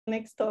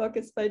next talk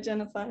is by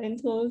Jennifer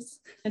Andrews.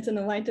 It's an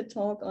invited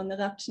talk on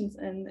eruptions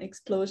and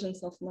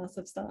explosions of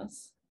massive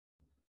stars.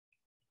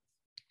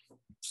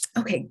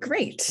 Okay,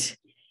 great.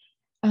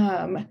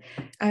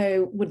 I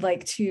would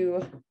like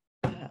to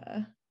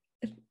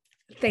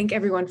thank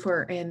everyone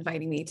for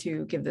inviting me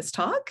to give this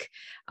talk.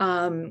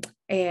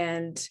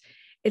 And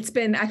it's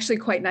been actually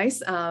quite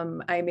nice.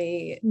 I'm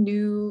a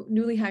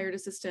newly hired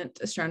assistant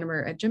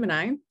astronomer at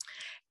Gemini,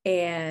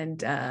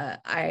 and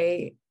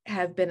I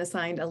have been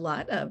assigned a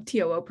lot of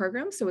TOO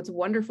programs. So it's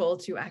wonderful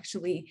to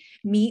actually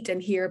meet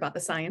and hear about the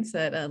science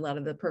that a lot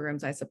of the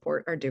programs I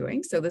support are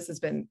doing. So this has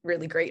been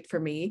really great for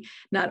me,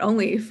 not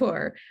only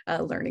for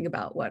learning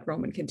about what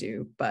Roman can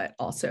do, but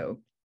also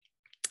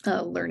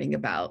learning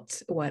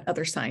about what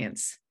other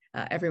science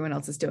everyone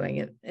else is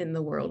doing in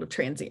the world of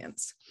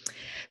transients.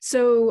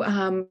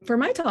 So for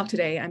my talk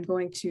today, I'm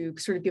going to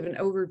sort of give an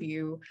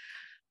overview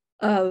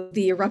of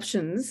the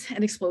eruptions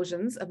and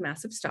explosions of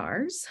massive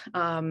stars.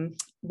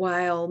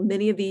 While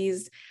many of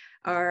these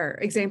are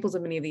examples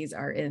of many of these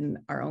are in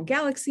our own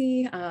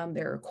galaxy,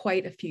 there are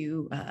quite a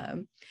few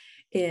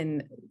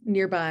in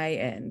nearby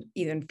and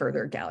even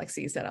further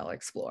galaxies that I'll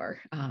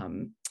explore.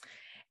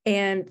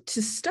 And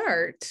to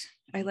start,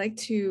 I like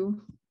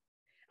to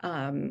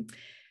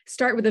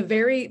start with a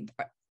very,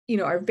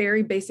 our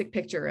very basic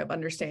picture of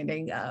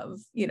understanding of,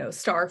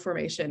 star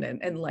formation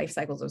and life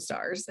cycles of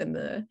stars in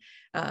the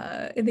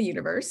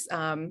universe.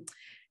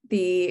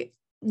 The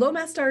low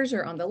mass stars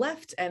are on the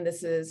left, and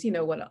this is,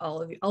 what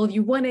all of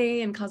you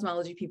 1A and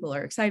cosmology people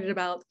are excited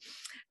about.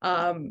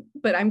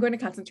 But I'm going to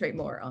concentrate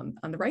more on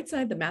the right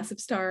side, the massive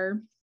star.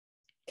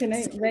 Can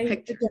I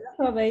wait,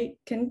 Jennifer, wait,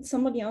 can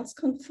somebody else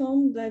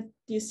confirm that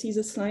you see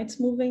the slides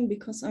moving?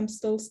 Because I'm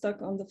still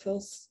stuck on the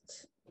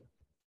first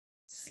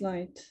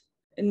slide,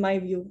 in my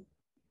view.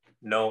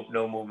 No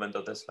movement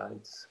of the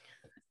slides.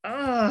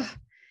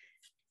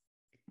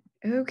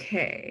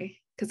 Okay,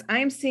 because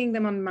I'm seeing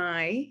them on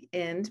my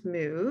end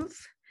move.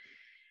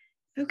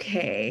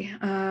 Okay.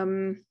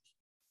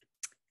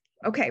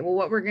 Okay, well,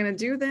 what we're going to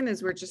do then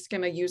is we're just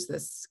going to use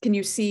this. Can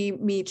you see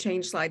me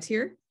change slides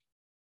here?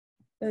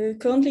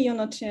 Currently, you're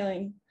not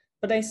sharing,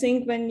 but I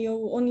think when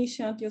you only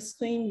shared your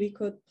screen, we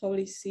could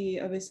probably see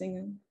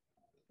everything.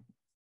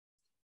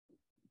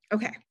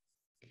 Okay.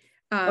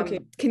 Okay.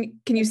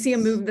 Can you see a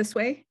move this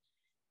way?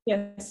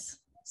 Yes.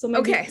 So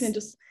maybe okay. you can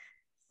just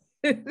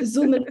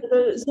zoom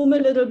a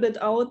little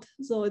bit out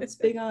so it's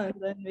bigger, and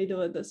then we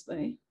do it this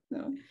way.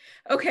 No.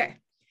 Okay.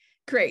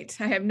 Great.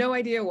 I have no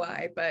idea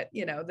why, but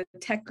the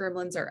tech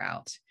gremlins are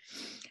out.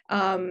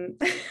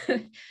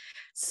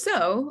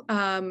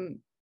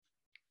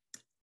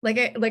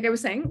 Like I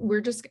was saying,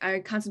 I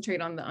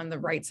concentrate on the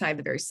right side,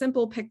 the very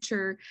simple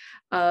picture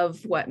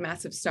of what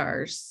massive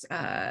stars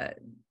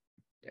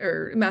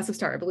or massive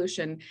star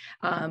evolution.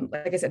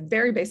 Like I said,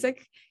 very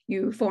basic.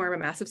 You form a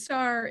massive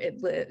star.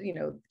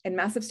 And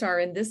massive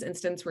star in this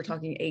instance, we're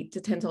talking 8 to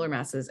 10 solar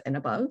masses and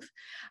above.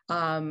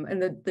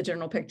 And the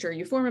general picture,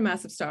 you form a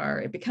massive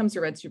star, it becomes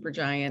a red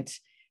supergiant,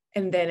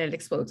 and then it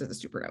explodes as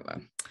a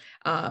supernova.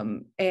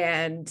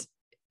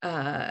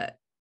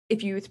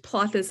 If you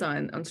plot this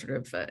on sort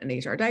of an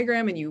HR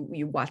diagram and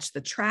you watch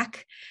the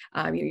track,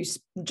 you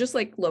just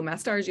like low mass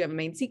stars, you have a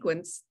main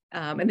sequence.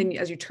 And then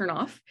as you turn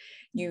off,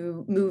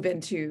 you move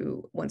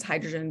into, once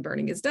hydrogen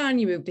burning is done,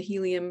 you move to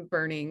helium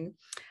burning,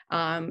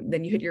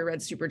 then you hit your red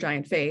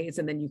supergiant phase,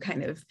 and then you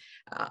kind of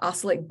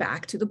oscillate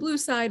back to the blue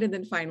side, and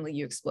then finally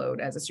you explode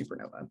as a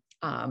supernova.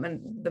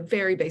 And the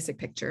very basic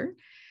picture.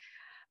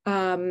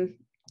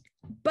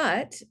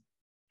 But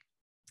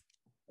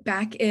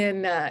back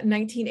in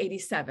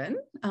 1987,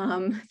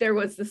 there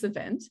was this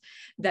event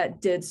that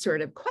did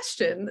sort of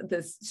question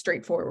this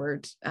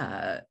straightforward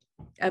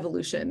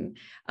evolution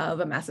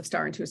of a massive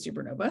star into a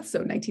supernova.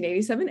 So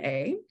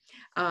 1987A,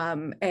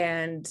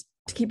 and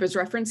to keep as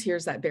reference,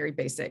 here's that very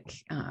basic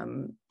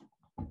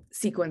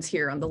sequence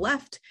here on the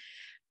left.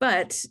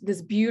 But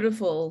this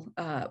beautiful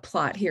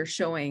plot here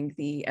showing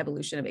the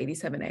evolution of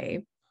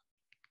 87A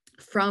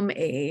from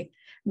a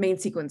main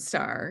sequence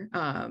star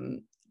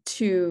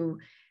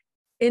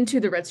into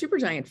the red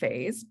supergiant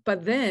phase,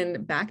 but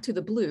then back to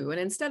the blue. And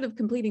instead of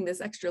completing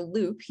this extra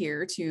loop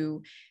here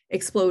to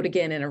explode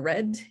again in a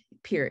red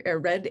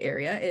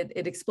area,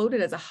 it exploded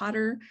as a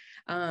hotter,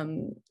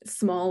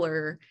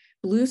 smaller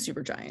blue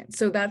supergiant.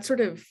 So that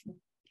sort of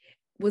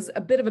was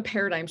a bit of a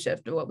paradigm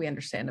shift of what we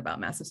understand about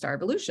massive star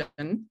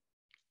evolution.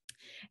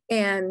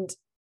 And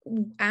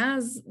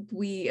as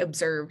we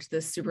observed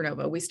this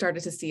supernova, we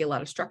started to see a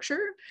lot of structure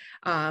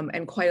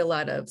and quite a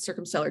lot of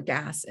circumstellar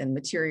gas and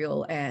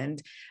material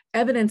and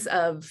evidence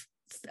of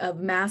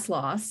mass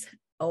loss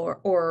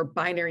or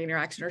binary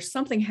interaction or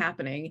something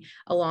happening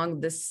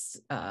along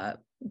this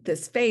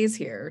phase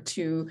here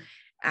to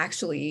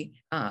actually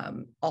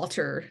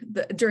alter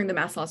during the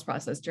mass loss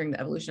process during the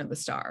evolution of the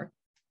star.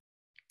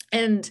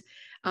 And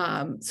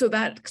so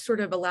that sort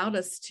of allowed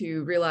us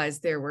to realize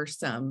there were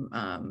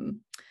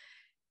some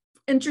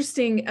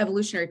interesting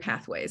evolutionary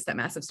pathways that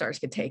massive stars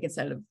could take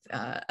instead of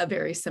a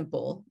very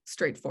simple,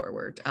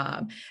 straightforward.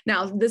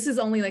 Now, this is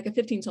only like a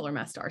 15 solar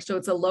mass star, so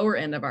it's a lower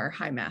end of our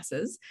high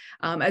masses.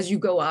 As you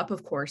go up,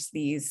 of course,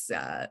 these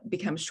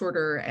become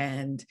shorter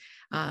and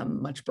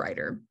much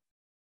brighter.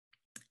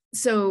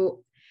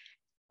 So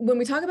when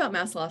we talk about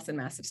mass loss and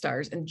massive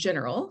stars in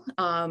general,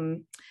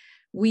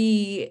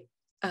 we,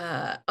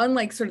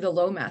 unlike sort of the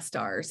low mass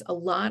stars, a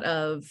lot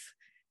of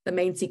the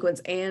main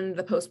sequence and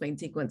the post-main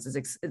sequence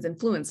is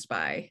influenced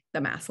by the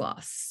mass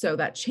loss. So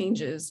that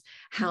changes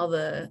how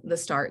the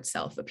star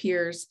itself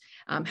appears,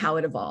 how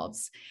it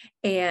evolves.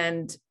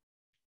 And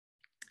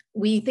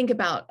we think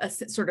about a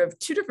sort of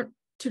two different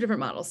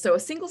models. So a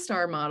single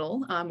star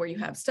model where you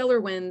have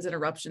stellar winds and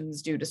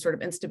eruptions due to sort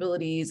of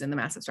instabilities in the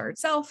massive star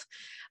itself.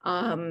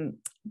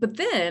 But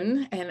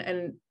then,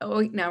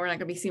 oh, now we're not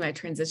gonna see my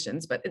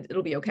transitions, but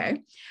it'll be okay.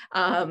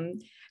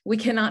 We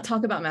cannot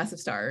talk about massive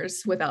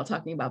stars without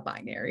talking about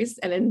binaries.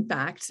 And in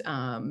fact,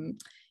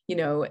 you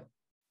know,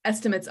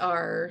 estimates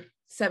are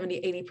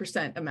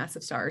 70–80% of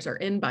massive stars are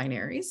in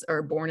binaries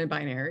or born in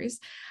binaries.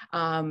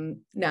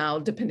 Now,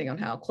 depending on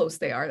how close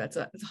they are, that's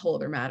a whole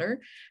other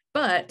matter.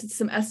 But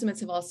some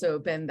estimates have also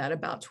been that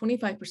about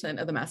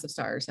 25% of the massive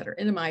stars that are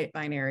in a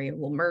binary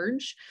will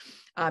merge.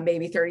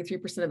 Maybe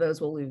 33% of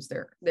those will lose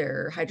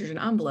their hydrogen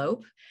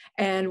envelope.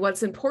 And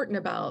what's important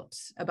about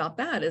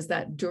that is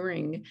that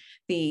during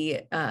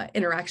the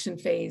interaction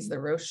phase, the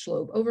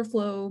Roche-Loeb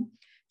overflow,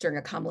 during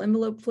a common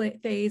envelope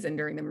phase, and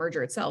during the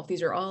merger itself,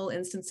 these are all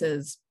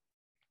instances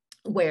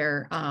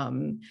where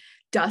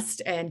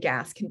dust and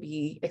gas can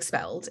be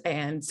expelled.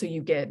 And so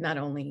you get not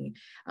only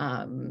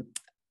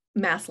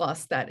mass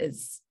loss that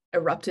is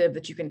eruptive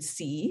that you can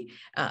see,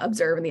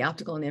 observe in the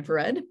optical and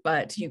infrared,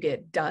 but you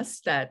get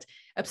dust that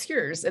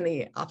obscures in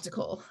the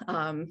optical.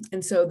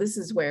 And so this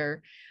is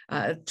where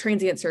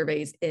transient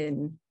surveys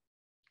in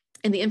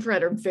the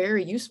infrared are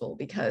very useful,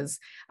 because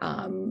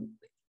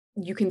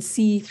you can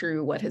see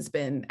through what has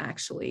been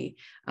actually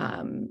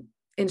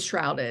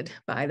enshrouded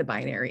by the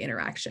binary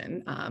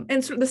interaction.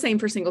 And sort of the same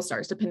for single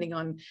stars, depending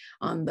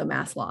on the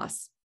mass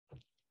loss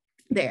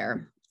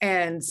there.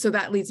 And so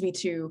that leads me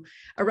to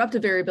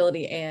eruptive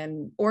variability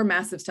or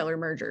massive stellar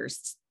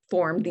mergers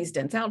form these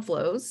dense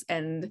outflows,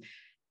 and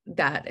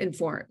that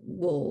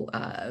will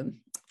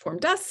form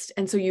dust.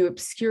 And so you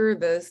obscure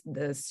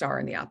the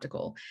star in the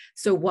optical.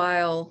 So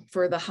while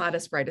for the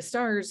hottest, brightest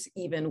stars,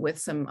 even with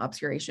some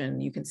obscuration,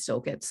 you can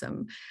still get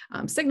some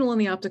signal in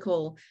the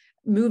optical,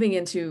 moving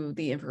into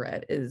the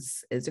infrared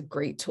is a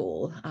great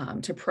tool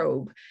to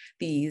probe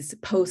these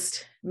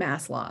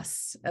post-mass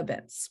loss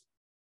events.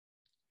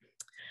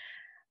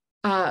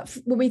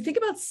 When we think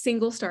about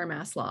single star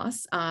mass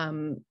loss,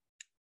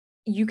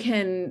 you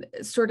can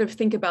sort of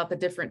think about the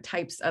different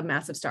types of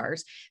massive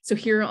stars. So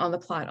here on the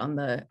plot on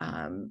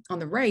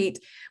the right,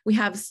 we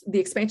have the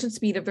expansion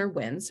speed of their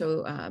wind.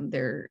 So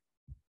they're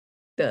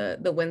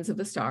the winds of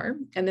the star,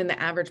 and then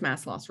the average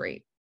mass loss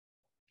rate.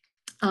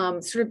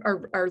 Sort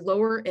of our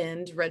lower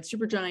end, red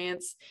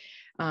supergiants,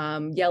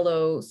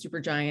 yellow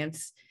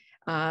supergiants,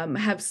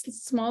 have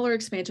smaller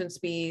expansion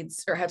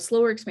speeds, or have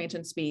slower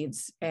expansion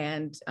speeds,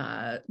 and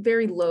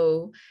very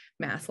low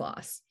mass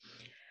loss.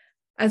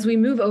 As we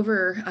move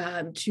over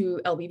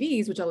to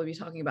LBVs, which I will be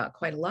talking about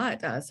quite a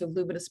lot, so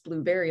luminous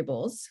blue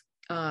variables,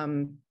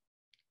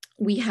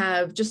 we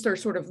have just our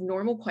sort of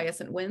normal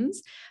quiescent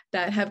winds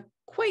that have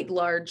quite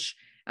large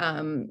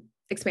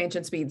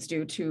expansion speeds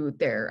due to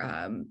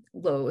their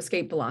low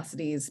escape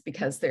velocities,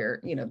 because their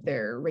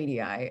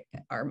radii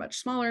are much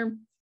smaller.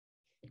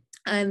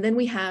 And then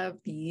we have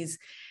these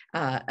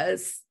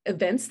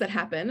events that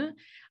happen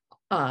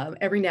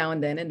every now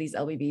and then in these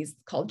LBVs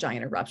called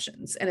giant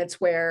eruptions. And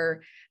it's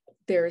where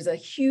there's a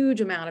huge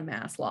amount of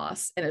mass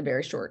loss in a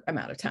very short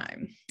amount of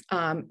time.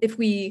 If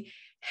we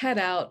had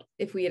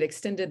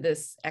extended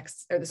this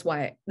X or this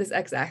Y, this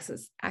X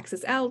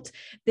axis out,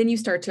 then you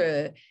start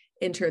to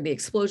enter the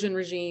explosion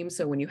regime.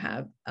 So when you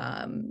have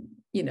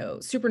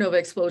supernova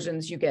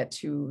explosions, you get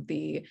to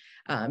the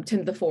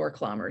 10⁴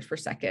 kilometers per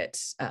second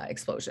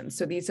explosions.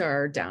 So these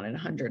are down in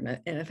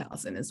 100 and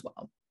 1,000 as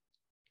well.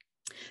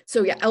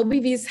 So yeah,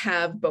 LBVs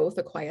have both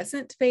a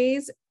quiescent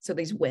phase, so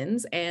these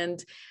winds,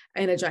 and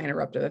a giant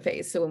eruptive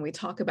phase. So when we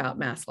talk about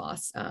mass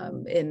loss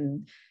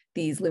in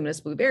these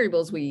luminous blue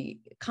variables, we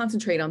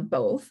concentrate on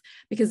both,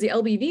 because the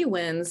LBV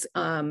winds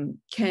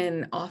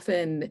can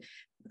often,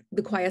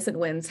 the quiescent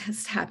winds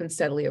happen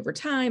steadily over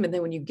time. And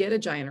then when you get a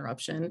giant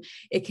eruption,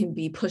 it can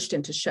be pushed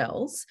into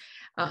shells,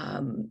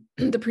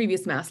 the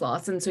previous mass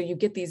loss. And so you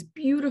get these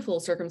beautiful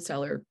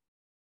circumstellar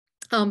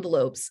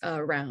envelopes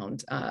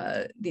around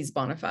these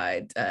bona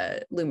fide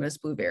luminous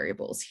blue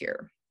variables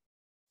here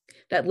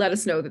that let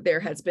us know that there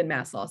has been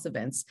mass loss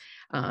events,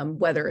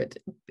 whether it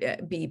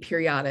be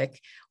periodic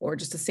or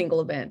just a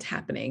single event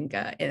happening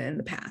in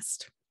the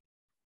past.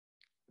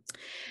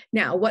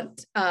 Now,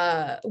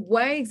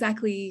 why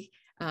exactly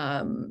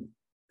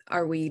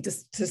are we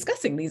just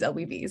discussing these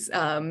LBVs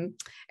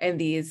and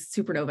these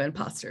supernova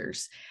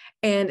imposters?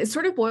 And it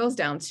sort of boils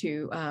down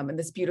to, in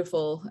this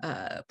beautiful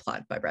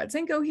plot by Brad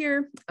Zenko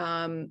here,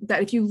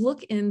 that if you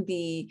look in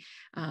the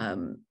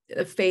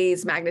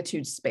phase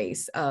magnitude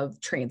space of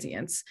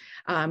transients,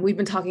 we've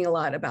been talking a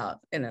lot about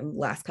in the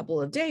last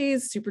couple of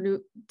days,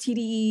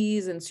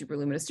 TDEs and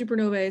superluminous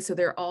supernovae. So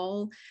they're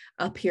all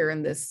up here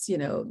in this, you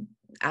know,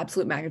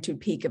 absolute magnitude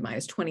peak of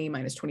 -20,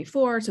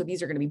 -24. So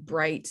these are going to be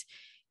bright,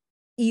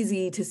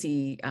 easy to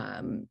see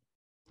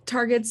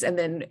targets. And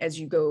then as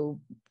you go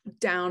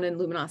down in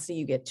luminosity,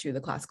 you get to the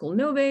classical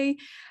novae.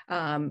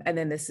 And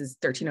then this is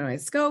 1309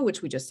 SCO,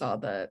 which we just saw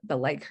the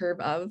light curve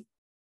of.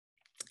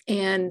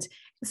 And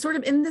sort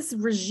of in this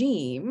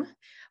regime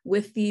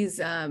with these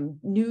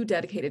new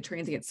dedicated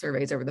transient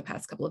surveys over the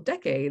past couple of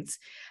decades,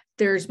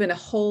 there's been a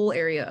whole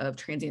area of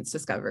transients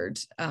discovered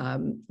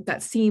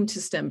that seem to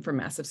stem from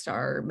massive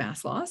star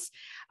mass loss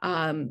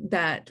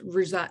that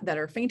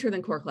are fainter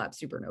than core collapse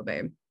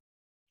supernovae,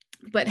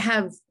 but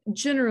have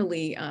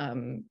generally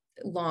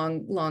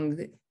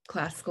long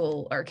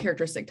classical or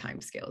characteristic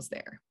timescales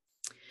there.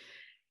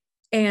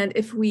 And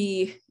if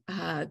we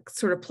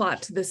sort of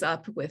plot this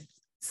up with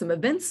some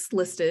events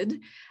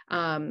listed,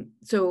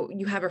 so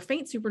you have our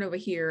faint supernova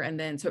here, and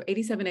then so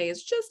 87A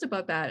is just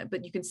above that,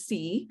 but you can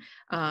see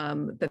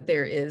that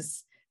there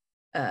is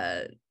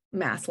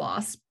mass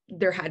loss.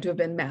 There had to have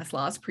been mass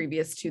loss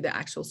previous to the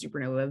actual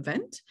supernova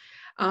event.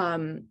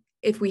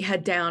 If we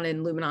head down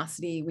in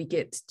luminosity, we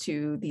get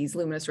to these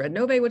luminous red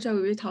novae, which I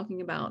will be talking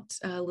about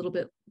a little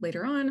bit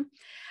later on.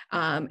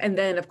 And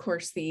then, of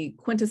course, the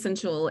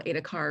quintessential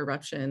Eta Car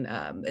eruption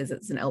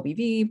it's an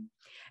LBV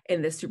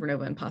in this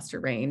supernova imposter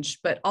range,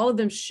 but all of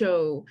them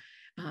show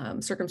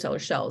circumstellar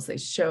shells. They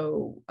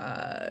show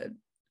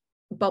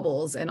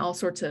bubbles and all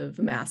sorts of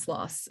mass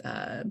loss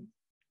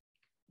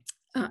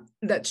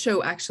that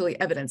show actually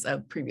evidence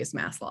of previous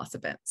mass loss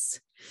events.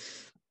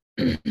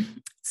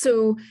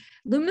 So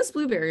luminous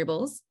blue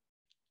variables,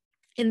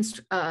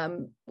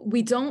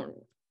 we don't,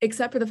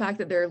 except for the fact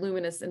that they're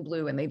luminous and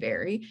blue and they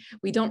vary,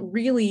 we don't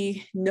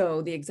really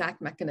know the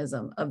exact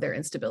mechanism of their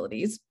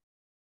instabilities.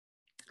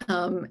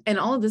 And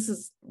all of this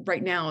is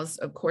right now is,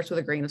 of course, with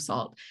a grain of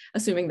salt,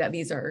 assuming that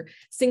these are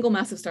single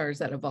massive stars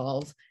that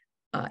evolve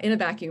in a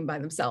vacuum by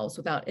themselves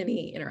without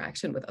any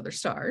interaction with other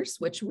stars,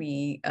 which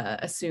we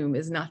assume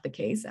is not the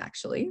case,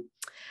 actually.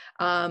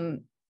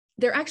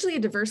 They're actually a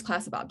diverse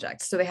class of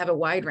objects. So they have a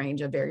wide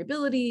range of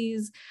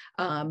variabilities,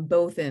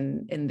 both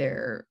in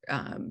their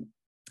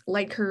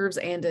light curves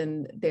and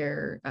in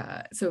their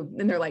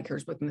light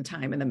curves, both in the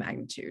time and the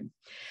magnitude.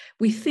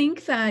 We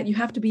think that you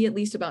have to be at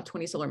least about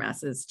 20 solar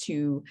masses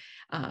to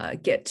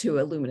get to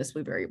a luminous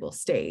blue variable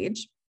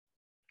stage,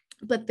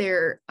 but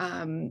they're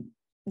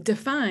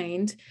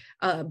defined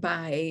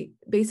by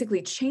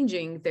basically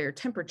changing their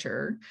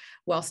temperature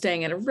while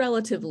staying at a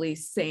relatively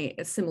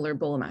similar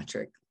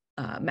bolometric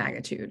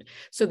magnitude.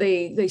 So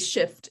they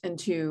shift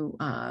into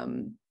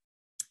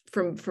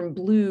from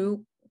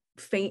blue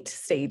faint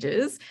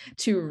stages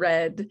to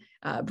red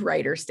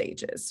brighter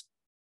stages.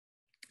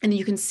 And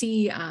you can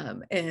see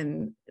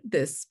in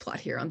this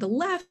plot here on the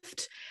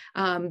left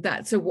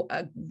that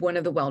one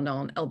of the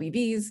well-known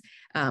LBVs,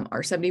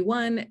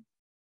 R71,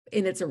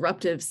 in its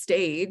eruptive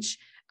stage,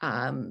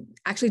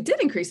 actually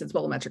did increase its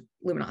bolometric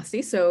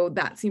luminosity. So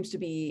that seems to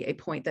be a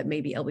point that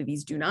maybe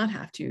LBVs do not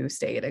have to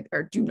stay at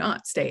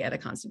a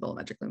constant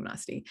bolometric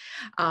luminosity,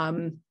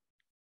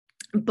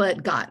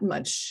 but got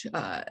much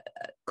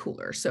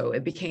cooler. So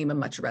it became a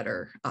much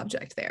redder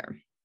object there.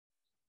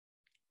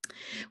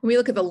 When we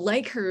look at the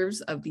light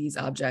curves of these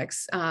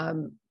objects,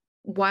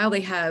 while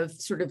they have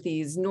sort of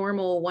these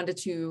normal 1 to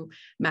 2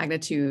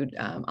 magnitude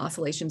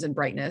oscillations in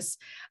brightness,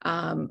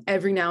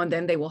 every now and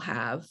then they will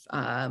have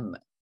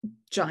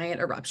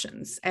giant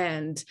eruptions,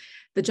 and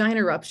the giant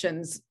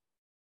eruptions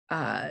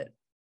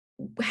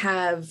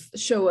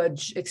show an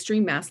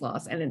extreme mass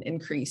loss and an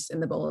increase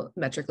in the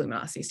bolometric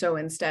luminosity. So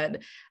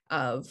instead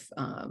of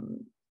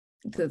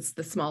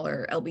the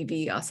smaller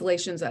LBV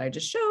oscillations that I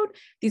just showed,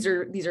 these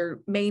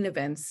are main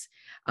events.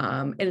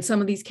 In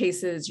some of these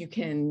cases, you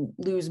can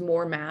lose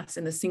more mass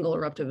in the single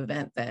eruptive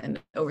event than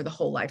over the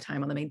whole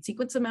lifetime on the main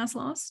sequence of mass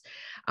loss.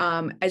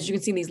 As you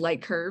can see in these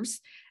light curves,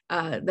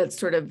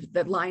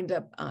 that lined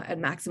up at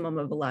maximum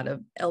of a lot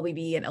of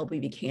LBV and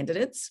LBV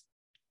candidates.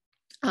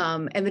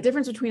 And the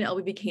difference between an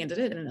LBV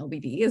candidate and an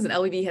LBV is an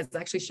LBV has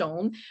actually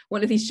shown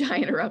one of these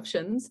giant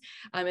eruptions,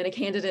 and a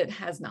candidate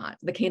has not.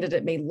 The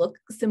candidate may look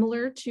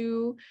similar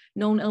to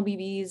known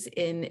LBVs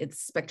in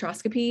its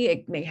spectroscopy.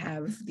 It may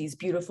have these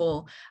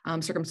beautiful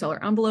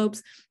circumstellar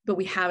envelopes, but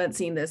we haven't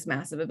seen this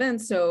massive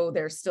event, so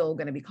they're still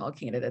going to be called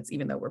candidates,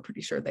 even though we're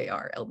pretty sure they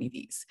are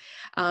LBVs.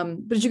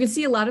 But as you can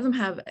see, a lot of them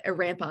have a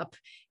ramp up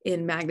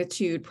in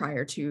magnitude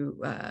prior to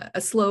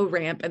a slow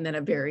ramp, and then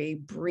a very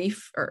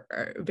brief or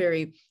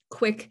very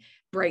quick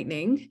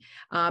brightening,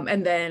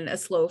 and then a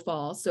slow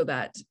fall, so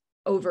that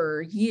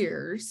over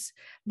years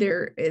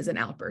there is an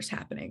outburst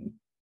happening.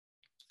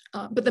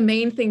 But the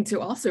main thing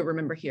to also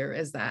remember here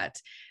is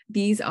that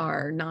these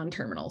are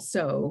non-terminal.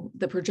 So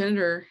the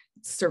progenitor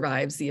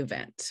survives the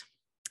event.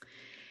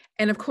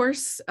 And of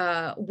course,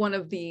 one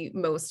of the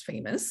most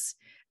famous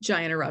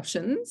giant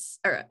eruptions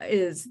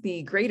is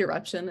the Great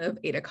Eruption of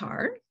Eta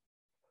Car.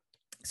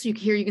 So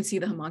here you can see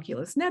the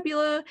Homunculus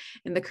Nebula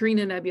and the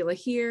Carina Nebula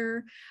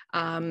here.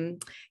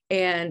 And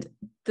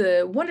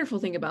the wonderful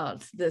thing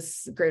about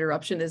this Great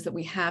Eruption is that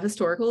we have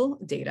historical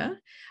data.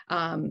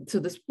 So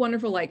this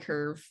wonderful light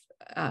curve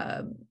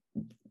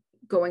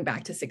going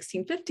back to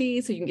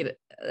 1650, so you can get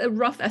a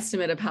rough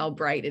estimate of how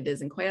bright it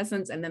is in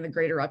quiescence, and then the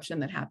Great Eruption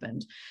that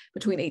happened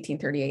between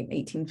 1838 and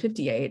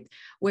 1858,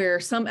 where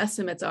some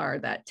estimates are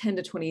that 10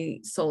 to 20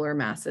 solar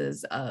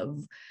masses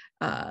of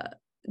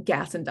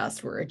gas and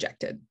dust were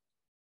ejected.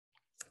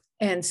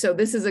 And so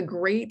this is a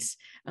great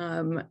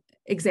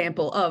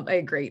example of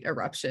a great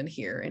eruption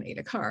here in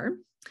Eta Car.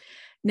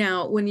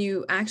 Now, when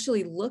you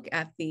actually look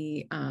at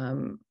the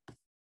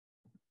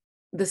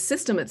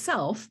system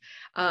itself,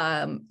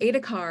 Eta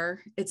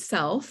Car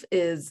itself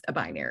is a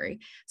binary.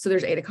 So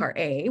there's Eta Car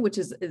A, which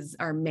is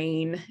our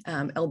main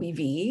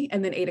LBV,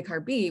 and then Eta Car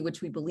B,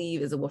 which we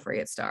believe is a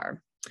Wolf-Rayet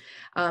star.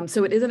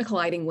 So it isn't a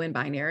colliding wind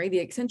binary.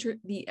 The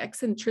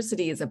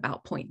eccentricity is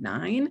about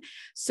 0.9.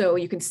 So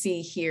you can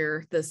see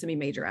here the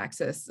semi-major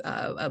axis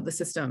of the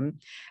system,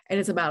 and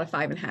it's about a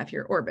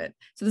 5.5-year orbit.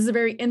 So this is a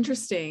very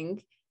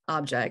interesting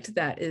object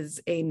that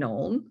is a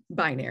known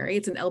binary.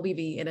 It's an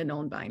LBV in a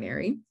known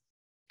binary.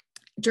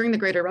 During the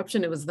Great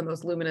Eruption, it was the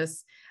most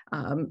luminous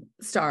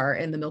star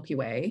in the Milky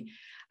Way.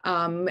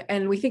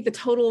 And we think the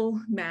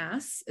total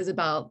mass is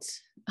about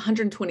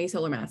 120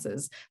 solar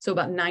masses. So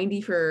about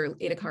 90 for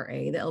Eta Car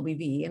A, the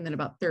LBV, and then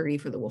about 30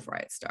 for the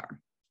Wolf-Rayet star.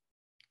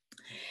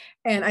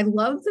 And I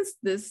love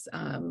this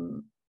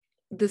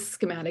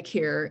schematic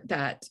here,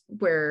 that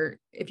where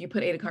if you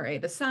put Eta Car A,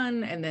 the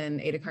sun, and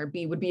then Eta Car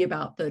B would be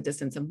about the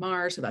distance of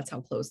Mars. So that's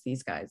how close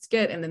these guys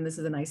get. And then this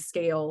is a nice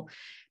scale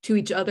to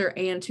each other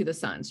and to the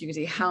sun. So you can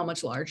see how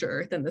much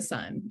larger than the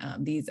sun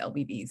these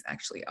LBVs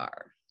actually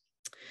are.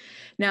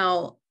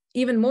 Now,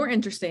 even more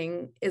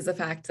interesting is the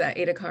fact that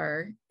Eta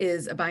Car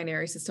is a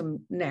binary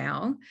system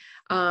now,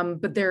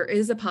 but there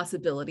is a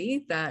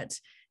possibility that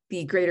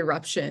the Great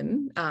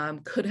Eruption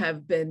could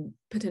have been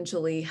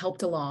potentially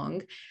helped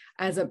along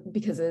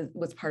because it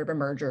was part of a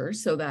merger,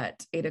 so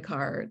that the Eta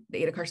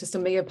Car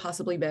system may have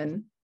possibly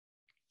been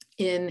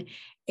in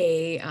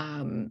a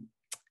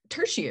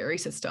tertiary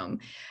system.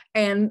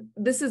 And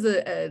this is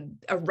a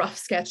rough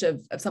sketch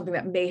of something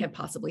that may have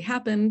possibly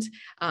happened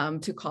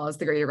to cause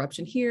the Great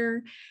Eruption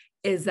here,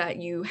 is that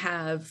you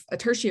have a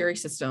tertiary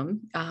system.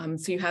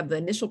 So you have the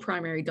initial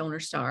primary donor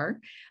star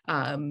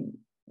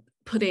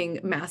putting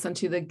mass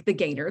onto the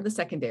gainer, the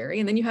secondary,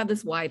 and then you have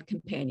this wide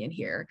companion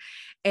here.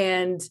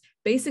 And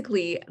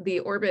basically the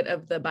orbit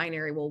of the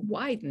binary will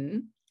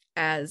widen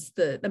as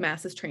the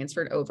mass is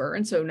transferred over.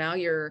 And so now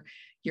your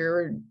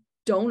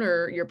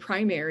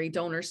primary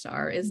donor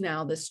star is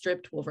now the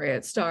stripped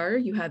Wolf-Rayet star.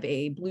 You have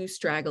a blue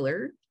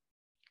straggler.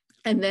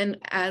 And then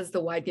as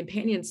the wide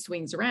companion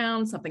swings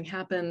around, something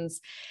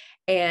happens,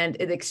 and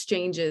it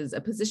exchanges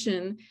a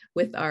position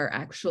with our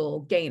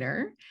actual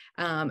gainer.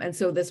 And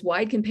so this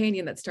wide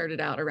companion that started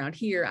out around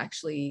here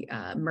actually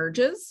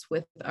merges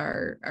with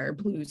our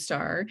blue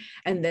star,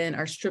 and then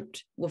our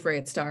stripped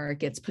Wolf-Rayet star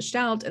gets pushed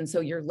out. And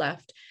so you're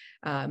left,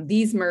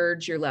 these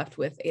merge, you're left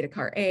with Eta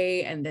Car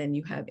A, and then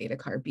you have Eta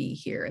Car B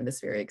here in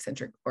this very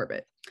eccentric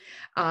orbit.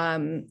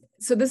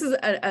 So this is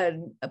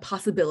a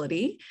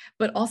possibility,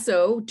 but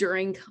also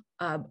during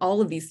all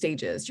of these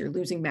stages, you're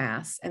losing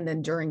mass, and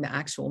then during the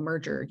actual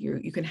merger,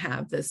 you can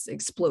have this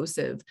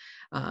explosive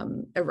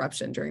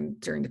eruption during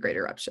the Great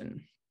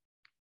Eruption.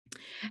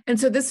 And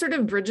so this sort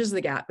of bridges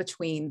the gap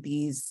between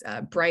these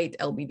bright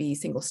LBV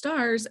single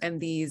stars and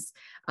these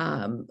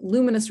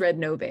luminous red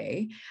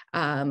novae,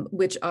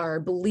 which are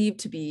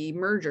believed to be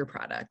merger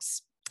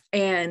products.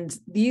 And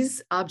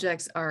these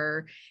objects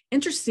are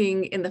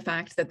interesting in the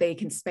fact that they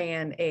can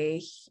span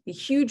a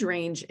huge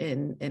range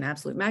in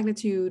absolute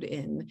magnitude,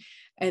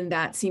 and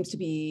that seems to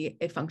be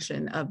a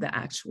function of the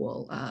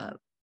actual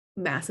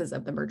masses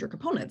of the merger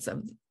components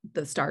of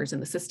the stars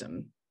in the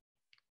system.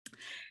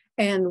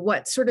 And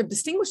what sort of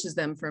distinguishes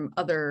them from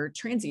other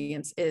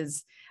transients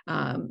is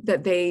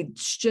that they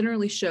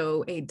generally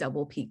show a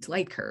double-peaked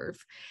light curve.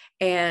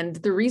 And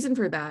the reason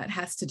for that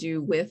has to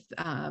do with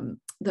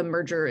the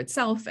merger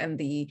itself and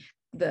the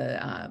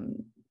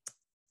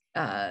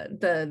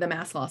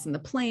mass loss in the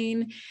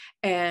plane,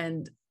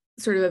 and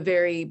sort of a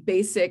very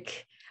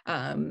basic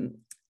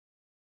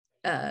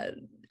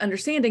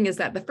understanding is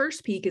that the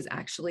first peak is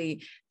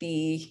actually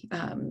the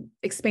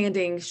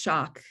expanding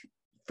shock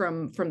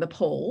from the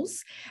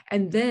poles,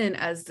 and then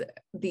as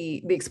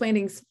the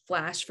expanding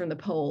flash from the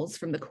poles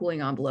from the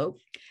cooling envelope,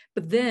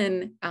 but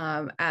then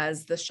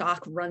as the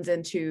shock runs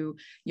into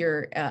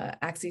your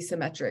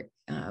axisymmetric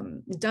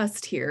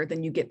dust here,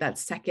 then you get that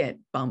second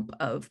bump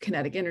of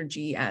kinetic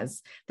energy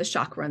as the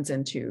shock runs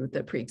into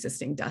the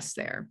pre-existing dust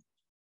there.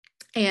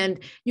 And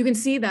you can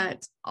see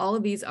that all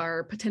of these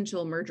are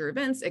potential merger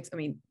events. I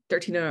mean,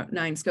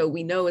 1309 SCO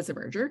we know is a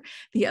merger.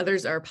 The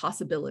others are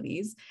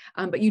possibilities,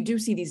 but you do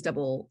see these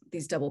double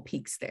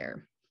peaks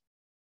there.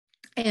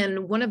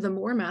 And one of the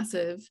more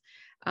massive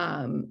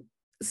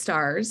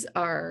stars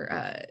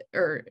are,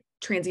 or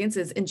transients,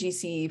 is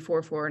NGC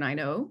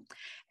 4490.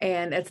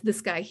 And it's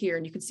this guy here.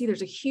 And you can see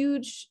there's a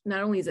huge,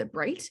 not only is it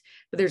bright,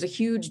 but there's a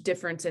huge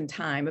difference in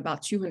time,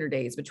 about 200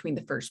 days between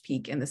the first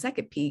peak and the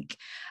second peak,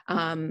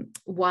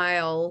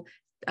 while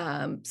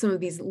some of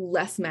these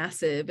less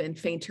massive and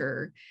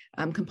fainter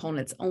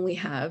components only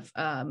have,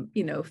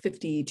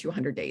 50 to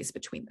 100 days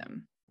between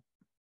them.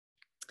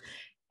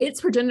 Its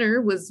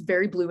progenitor was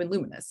very blue and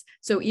luminous.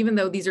 So even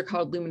though these are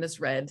called luminous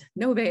red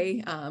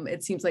novae,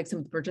 it seems like some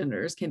of the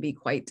progenitors can be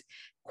quite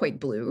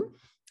blue.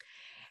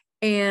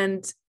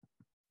 And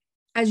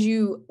as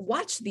you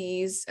watch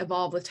these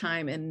evolve with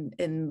time,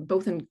 in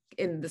both in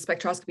the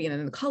spectroscopy and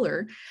in the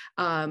color,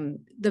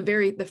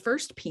 the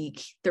first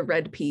peak, the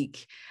red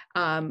peak,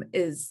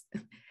 is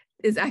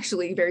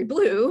actually very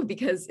blue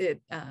because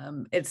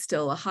it's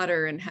still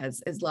hotter and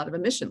has a lot of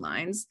emission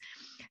lines.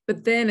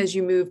 But then as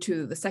you move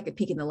to the second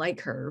peak in the light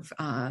curve,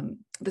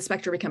 the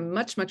spectra become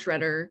much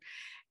redder,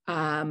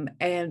 and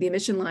the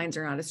emission lines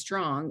are not as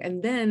strong.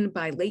 And then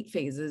by late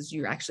phases,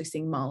 you're actually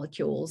seeing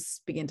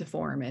molecules begin to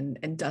form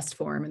and dust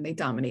form, and they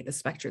dominate the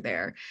spectra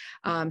there.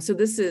 So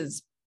this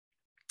is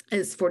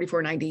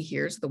 4490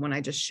 here, so the one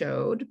I just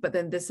showed, but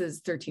then this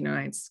is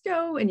 1309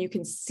 SCO, and you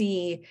can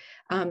see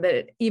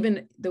that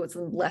even though it's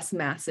less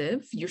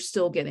massive, you're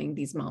still getting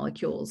these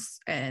molecules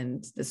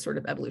and this sort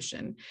of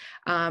evolution.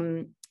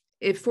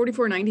 If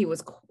 4490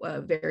 was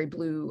a very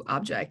blue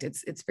object,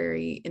 it's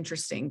very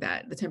interesting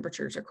that the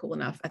temperatures are cool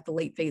enough at the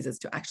late phases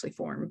to actually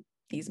form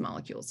these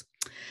molecules.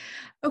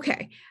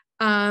 Okay.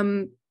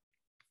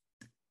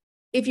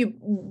 If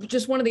you,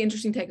 just one of the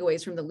interesting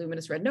takeaways from the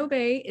luminous red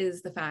novae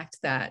is the fact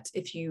that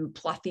if you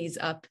plot these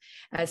up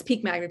as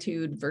peak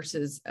magnitude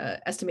versus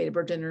estimated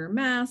progenitor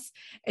mass,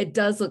 it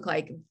does look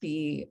like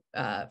the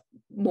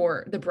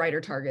brighter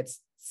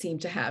targets seem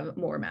to have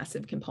more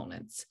massive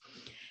components.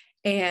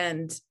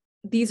 And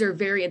these are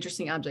very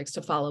interesting objects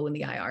to follow in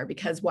the IR,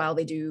 because while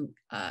they do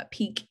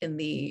peak in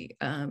the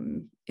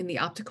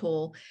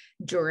optical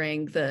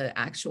during the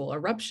actual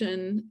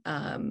eruption,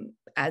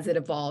 as it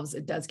evolves,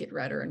 it does get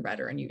redder and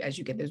redder, and as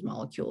you get those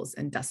molecules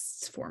and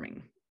dusts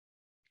forming.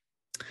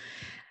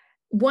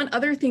 One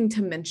other thing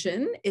to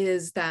mention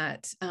is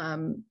that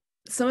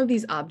some of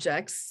these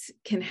objects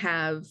can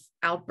have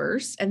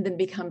outbursts and then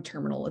become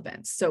terminal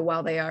events. So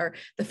while the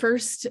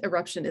first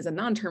eruption is a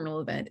non-terminal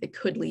event, it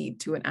could lead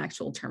to an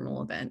actual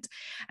terminal event.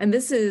 And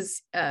this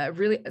is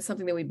really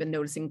something that we've been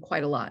noticing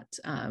quite a lot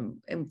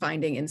and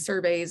finding in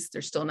surveys.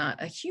 There's still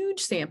not a huge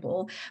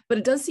sample, but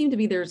it does seem to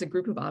be there's a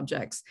group of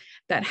objects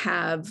that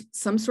have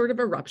some sort of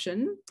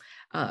eruption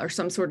or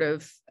some sort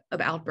of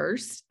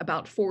outburst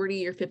about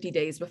 40 or 50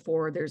 days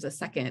before there's a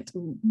second,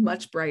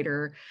 much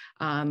brighter,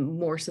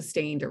 more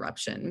sustained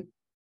eruption.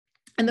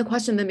 And the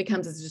question then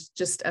becomes, is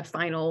just a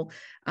final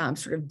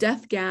sort of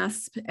death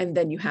gasp, and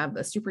then you have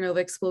a supernova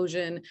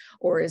explosion,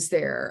 or is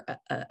there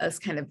a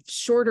kind of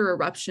shorter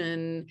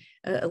eruption,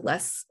 a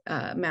less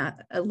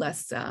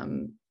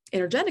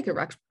energetic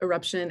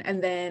eruption,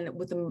 and then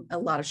with a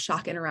lot of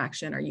shock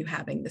interaction, are you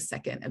having the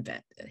second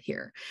event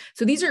here?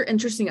 So these are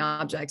interesting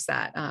objects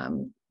that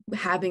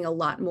having a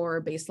lot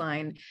more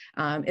baseline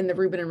in the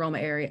Rubin and Roma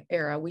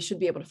era, we should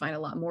be able to find a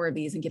lot more of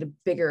these and get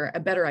a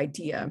better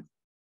idea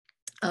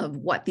of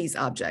what these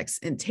objects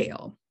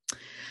entail.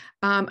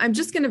 I'm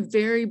just going to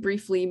very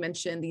briefly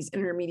mention these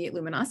intermediate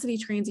luminosity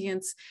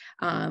transients,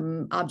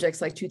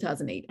 objects like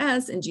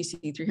 2008S and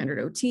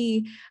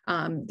GC300OT.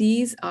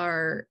 These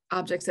are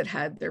objects that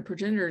had their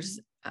progenitors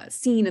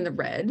seen in the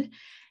red,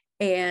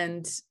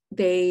 and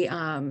they,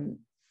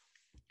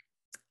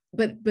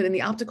 but in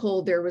the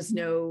optical, there was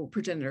no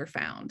progenitor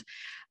found.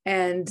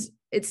 And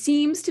it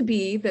seems to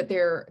be that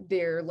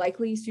they're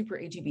likely super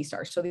AGV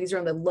stars. So these are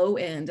on the low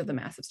end of the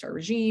massive star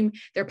regime.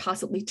 They're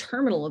possibly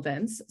terminal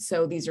events.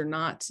 So these are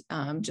not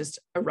just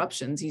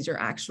eruptions. These are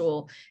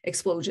actual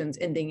explosions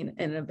ending in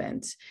an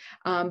event.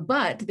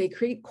 But they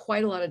create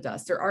quite a lot of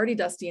dust. They're already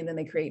dusty, and then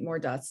they create more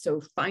dust.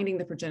 So finding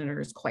the progenitor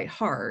is quite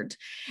hard.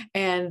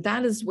 And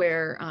that is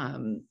where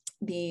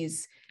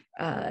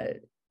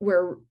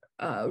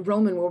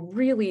Roman will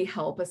really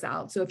help us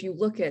out. So if you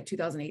look at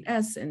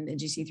 2008S and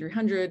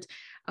GC300,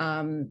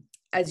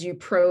 as you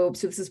probe,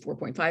 so this is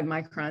 4.5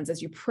 microns,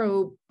 as you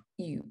probe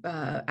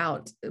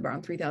out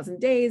around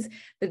 3,000 days,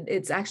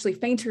 it's actually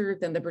fainter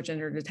than the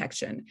progenitor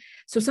detection.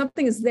 So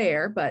something is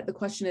there, but the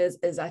question is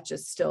that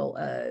just still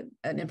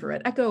an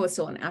infrared echo, is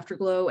still an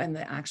afterglow, and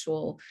the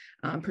actual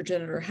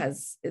progenitor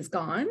is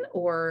gone?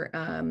 Or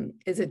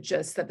is it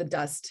just that the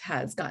dust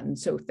has gotten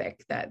so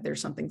thick that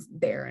there's something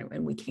there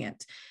and we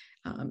can't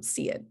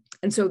see it?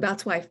 And so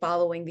that's why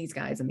following these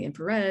guys in the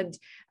infrared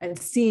and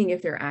seeing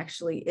if there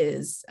actually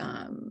is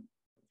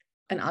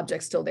an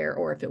object still there,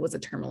 or if it was a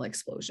terminal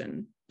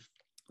explosion,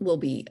 will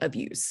be of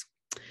use.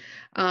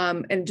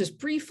 And just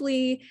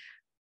briefly,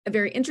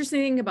 very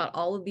interesting thing about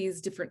all of these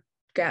different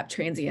gap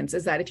transients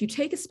is that if you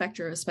take a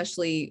spectrum,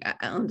 especially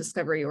on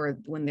discovery or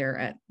when they're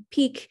at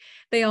peak,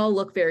 they all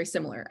look very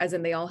similar, as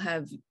in they all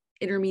have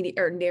intermediate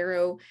or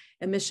narrow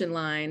emission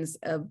lines,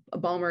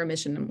 Balmer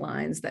emission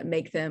lines that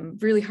make them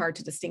really hard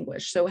to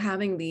distinguish. So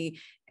having the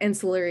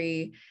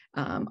ancillary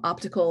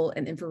optical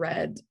and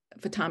infrared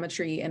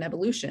photometry and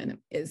evolution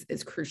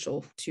is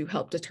crucial to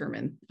help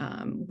determine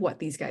what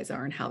these guys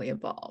are and how they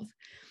evolve.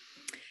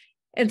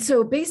 And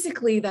so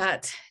basically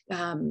that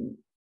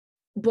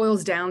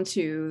boils down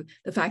to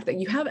the fact that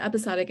you have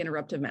episodic and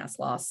eruptive mass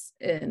loss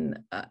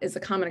is a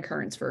common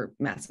occurrence for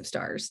massive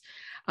stars.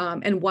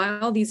 And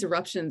while these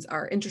eruptions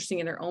are interesting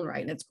in their own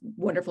right, and it's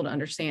wonderful to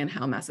understand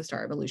how massive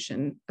star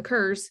evolution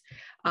occurs,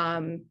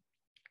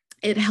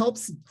 it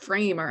helps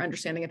frame our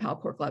understanding of how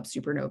core collapse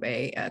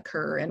supernovae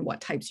occur and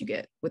what types you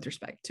get with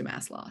respect to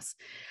mass loss.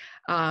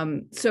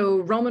 So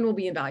Roman will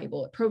be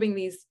invaluable at probing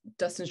these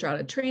dust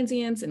enshrouded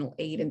transients and will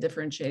aid in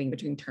differentiating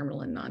between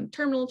terminal and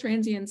non-terminal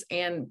transients,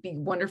 and be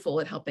wonderful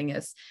at helping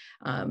us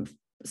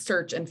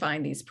search and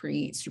find these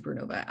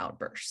pre-supernova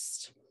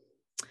outbursts.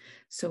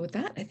 So with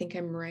that, I think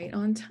I'm right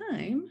on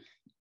time.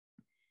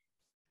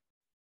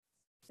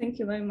 Thank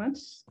you very much,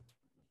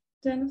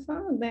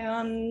 Jennifer. There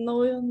are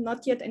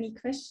not yet any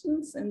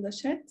questions in the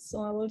chat,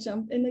 so I will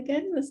jump in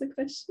again with a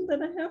question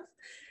that I have.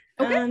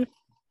 Okay. And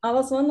I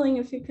was wondering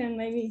if you can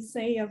maybe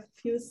say a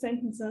few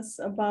sentences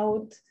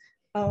about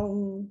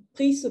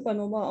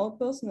pre-supernova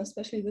outbursts, and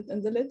especially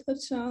within the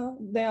literature.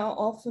 They are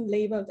often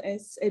labeled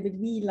as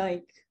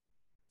LBV-like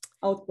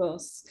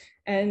outbursts.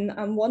 And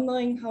I'm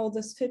wondering how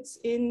this fits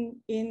in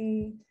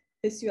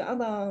with your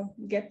other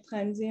gap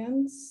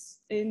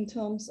transients in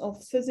terms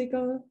of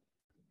physical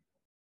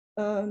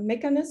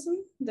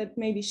mechanism that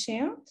may be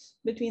shared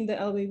between the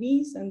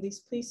LBVs and these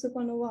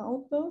pre-supernova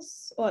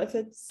outbursts, or if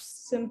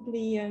it's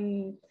simply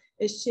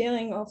a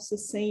sharing of the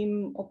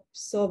same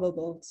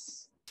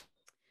observables.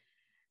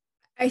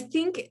 I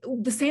think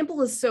the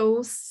sample is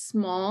so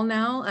small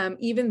now,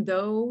 even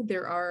though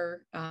there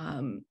are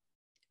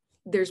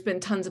there's been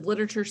tons of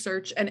literature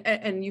search,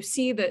 and you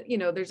see that, you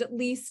know, there's at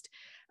least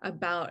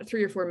about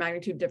 3 or 4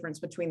 magnitude difference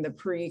between the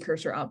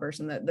precursor outburst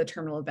and the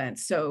terminal event.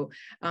 So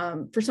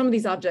for some of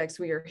these objects,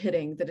 we are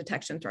hitting the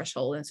detection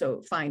threshold, and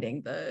so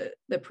finding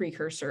the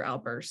precursor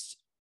outburst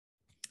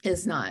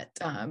is not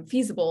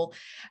feasible.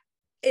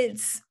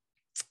 It's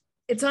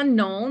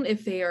unknown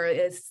if they are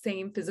the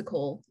same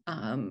physical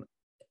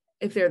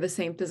if they're the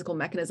same physical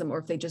mechanism, or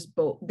if they just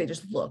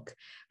look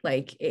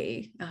like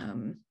a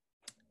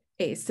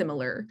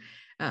similar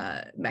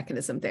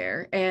mechanism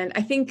there. And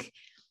I think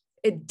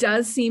it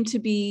does seem to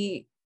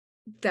be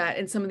that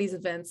in some of these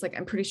events, like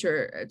I'm pretty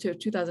sure to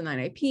 2009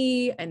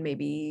 IP and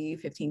maybe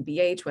 15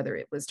 BH, whether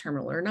it was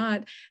terminal or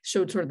not,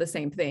 showed sort of the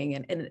same thing.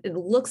 And it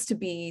looks to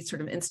be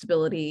sort of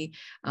instability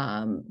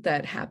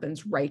that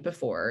happens right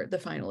before the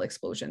final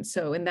explosion.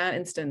 So in that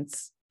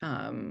instance,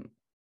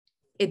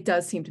 it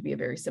does seem to be a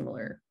very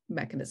similar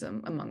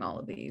mechanism among all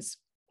of these.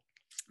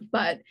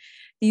 But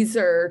these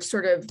are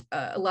sort of,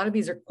 a lot of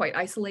these are quite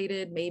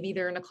isolated. Maybe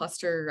they're in a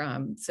cluster.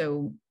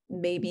 So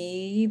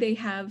maybe they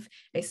have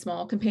a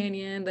small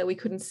companion that we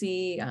couldn't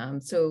see.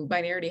 So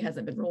binarity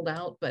hasn't been ruled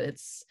out, but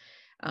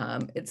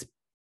it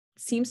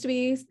seems to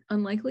be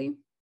unlikely.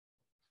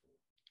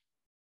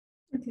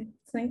 Okay,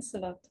 thanks a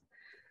lot.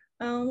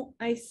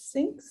 I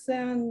think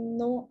there are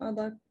no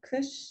other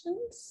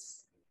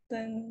questions.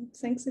 Then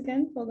thanks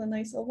again for the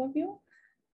nice overview.